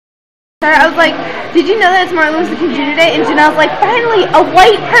I was like, did you know that it's Martin Luther King Jr. Day? And Janelle's like, finally, a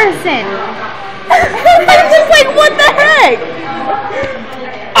white person. I was just like, what the heck?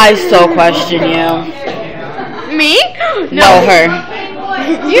 I still question you. Me? No, her.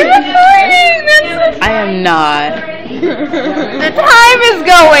 You're recording. I am not. The time is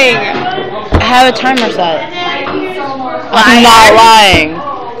going. I have a timer set. I'm not lying.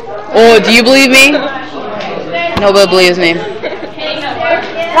 Oh, do you believe me? Nobody believes me.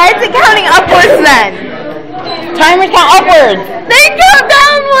 Why is it counting upwards then? Timers count upwards. They go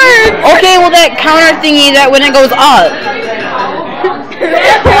downwards. Okay, well that counter thingy that when it goes up. There's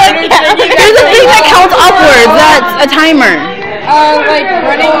a thing that counts upwards. That's a timer. Like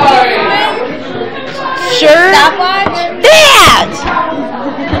running Sure. stopwatch? That!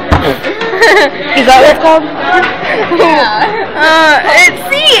 Is that what it's called? Yeah.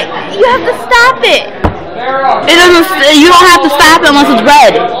 See, you have to stop it. It doesn't. You don't have to stop it unless it's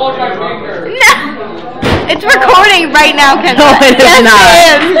red. No. It's recording right now, Kendra. No, it is not.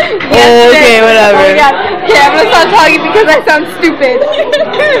 Yes, Oh, okay, whatever. Oh my God. Yeah, I'm gonna stop talking because I sound stupid.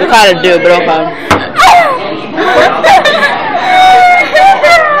 I kind of do, but okay.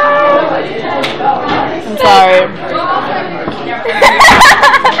 I'm sorry.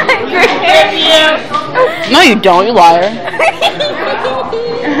 Forgive you. No, you don't, you liar.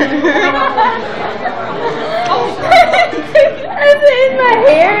 Is it in my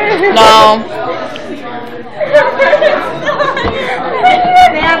hair? No.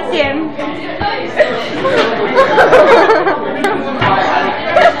 Napkin.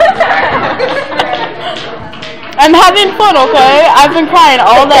 I'm having fun, okay? I've been crying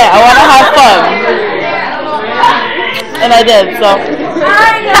all day. I want to have fun. And I did, so.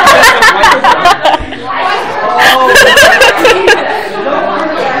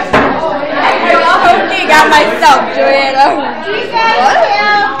 I got myself, Joanna.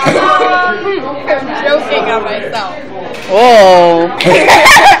 I'm joking on myself. Oh.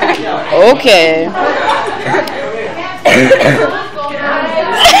 Okay.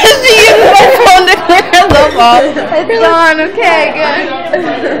 She used my phone to clear herself off. It's gone, okay, good.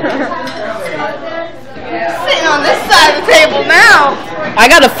 Sitting on this side of the table now. I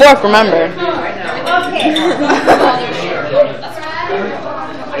got a fork, remember. Okay.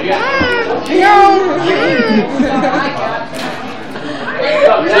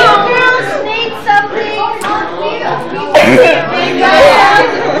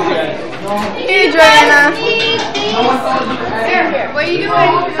 Here, Joanna. Here. What are you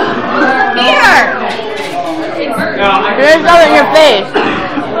doing? Here. There's nothing in your face.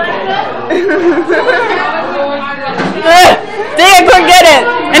 Dang, I couldn't get it.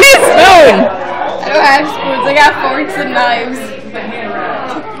 I need a spoon. I don't have spoons. I got forks and knives.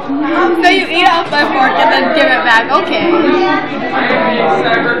 So you eat off my fork and then give it back. Okay.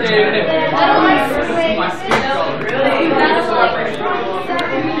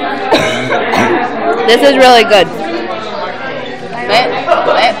 This is really good.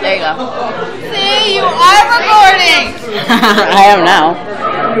 There you go. See, you are recording. I am now.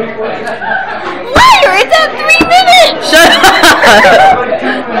 Liar, it's at 3 minutes. Shut up.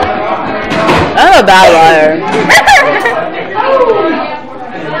 I'm a bad liar.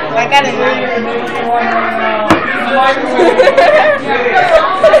 I got a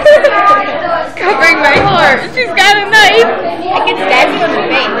covering my heart. She's got a knife. I can stab you in the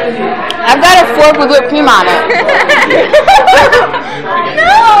face. I've got a fork with whipped cream on it.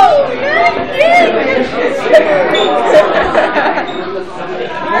 No, not yet.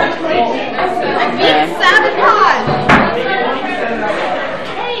 I'm being sabotaged.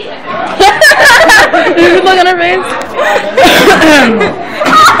 You look on her face.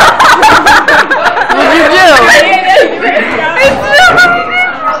 What'd you do?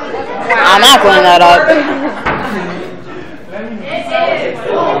 I'm not cleaning that up.